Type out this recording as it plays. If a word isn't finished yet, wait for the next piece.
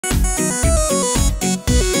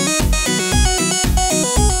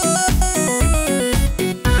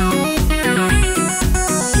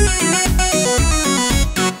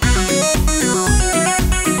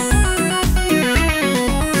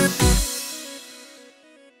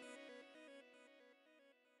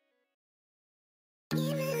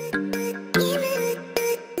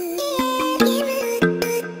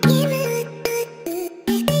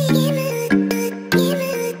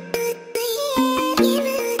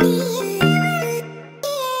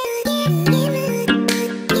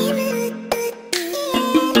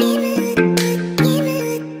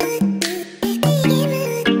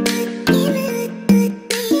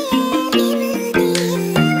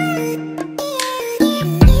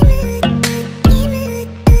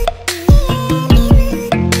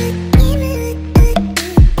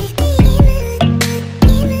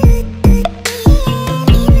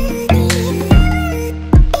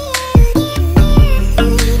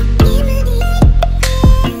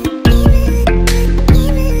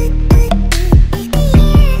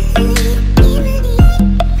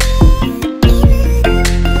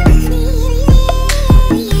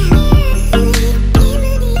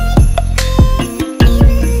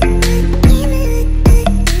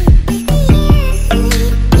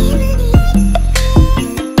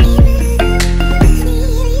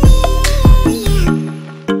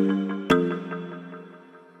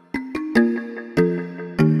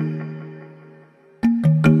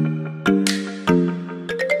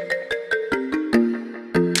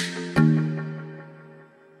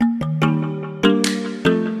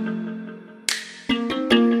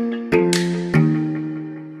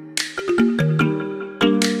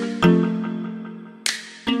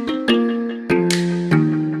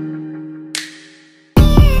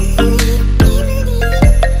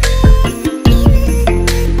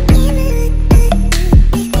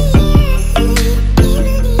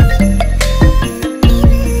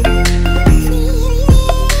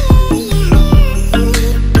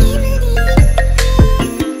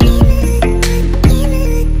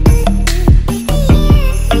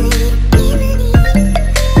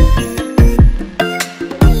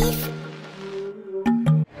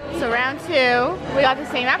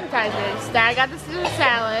surprises. Dad got the Caesar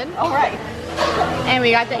salad. All right. And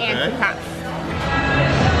we got the Auntie Pops.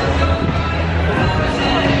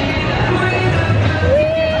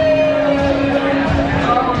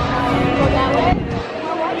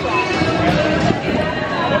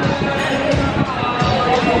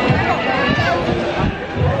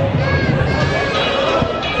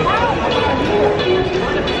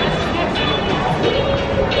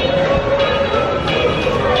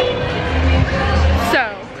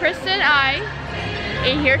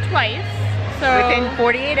 In here twice, so within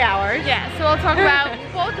 48 hours. Yeah, so we'll talk about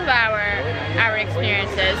both of our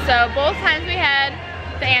experiences. So both times we had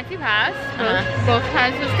the Auntie Pops. Both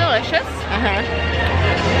times was delicious.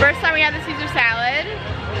 First time we had the Caesar salad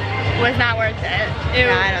was not worth it. No,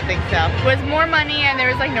 I don't think so. Was more money and there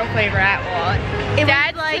was like no flavor at all.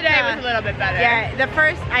 Dad's like, today was a little bit better. Yeah,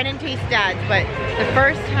 I didn't taste Dad's, but the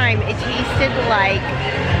first time it tasted like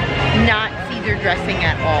not Caesar dressing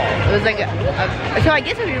at all. It was like so I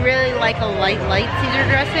guess if you really like a light Caesar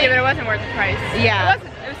dressing. Yeah, but it wasn't worth the price. Yeah.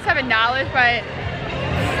 It was $7, but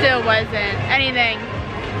still wasn't anything.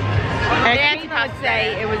 And I would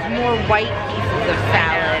say it was more white pieces of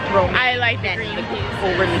salad. I like the green piece.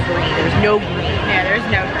 Overly green. There was no green. Yeah, there's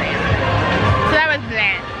no green. So that was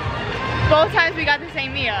bland. Both times we got the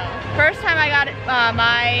same meal. First time I got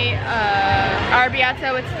my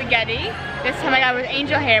arrabbiata with spaghetti. This time I got it with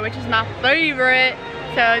angel hair, which is my favorite.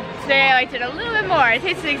 So today I liked it a little bit more. It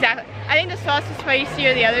tasted exactly. I think the sauce was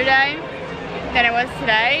spicier the other day than it was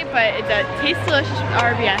today, but it does taste delicious with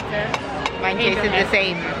arrabbiata. Mine tasted the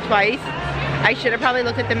same twice. I should have probably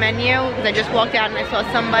looked at the menu because I just walked out and I saw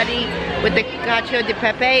somebody with the cacio di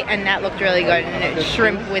pepe, and that looked really good. And it's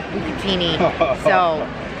shrimp with bucatini. So.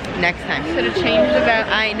 Next time. Should have changed it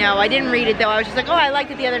up. I know. I didn't read it though. I was just like, oh, I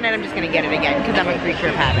liked it the other night. I'm just gonna get it again because I'm a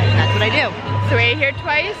creature of habit. And that's what I do. So we ate here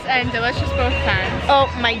twice and delicious both times.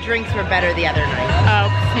 Oh, my drinks were better the other night.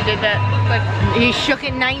 Oh, he did that. Like he shook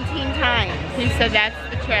it 19 times. He said that's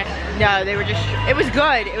the trick. No, they were just. It was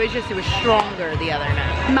good. It was stronger the other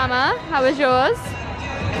night. Mama, how was yours?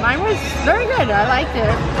 Mine was very good. I liked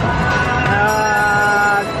it.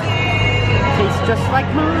 Tastes just like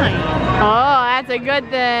mine. Oh, that's a good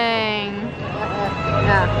thing.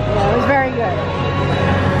 Yeah, it was very good.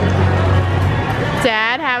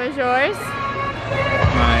 Dad, how was yours?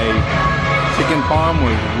 My chicken parm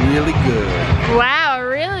was really good. Wow,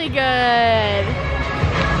 really good.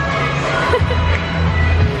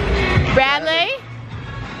 Bradley?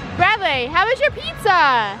 Bradley, how was your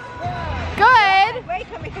pizza? Good. Wait,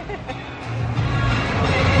 come here.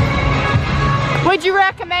 Would you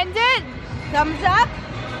recommend it? Thumbs up?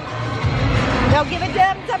 No, give a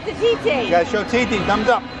thumbs up to TT. You gotta show TT, thumbs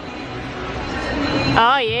up.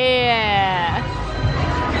 Oh yeah.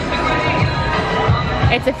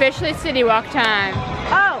 It's officially City Walk time.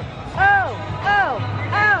 Oh, oh, oh,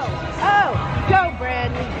 oh, oh. Go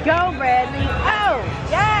Bradley, go Bradley.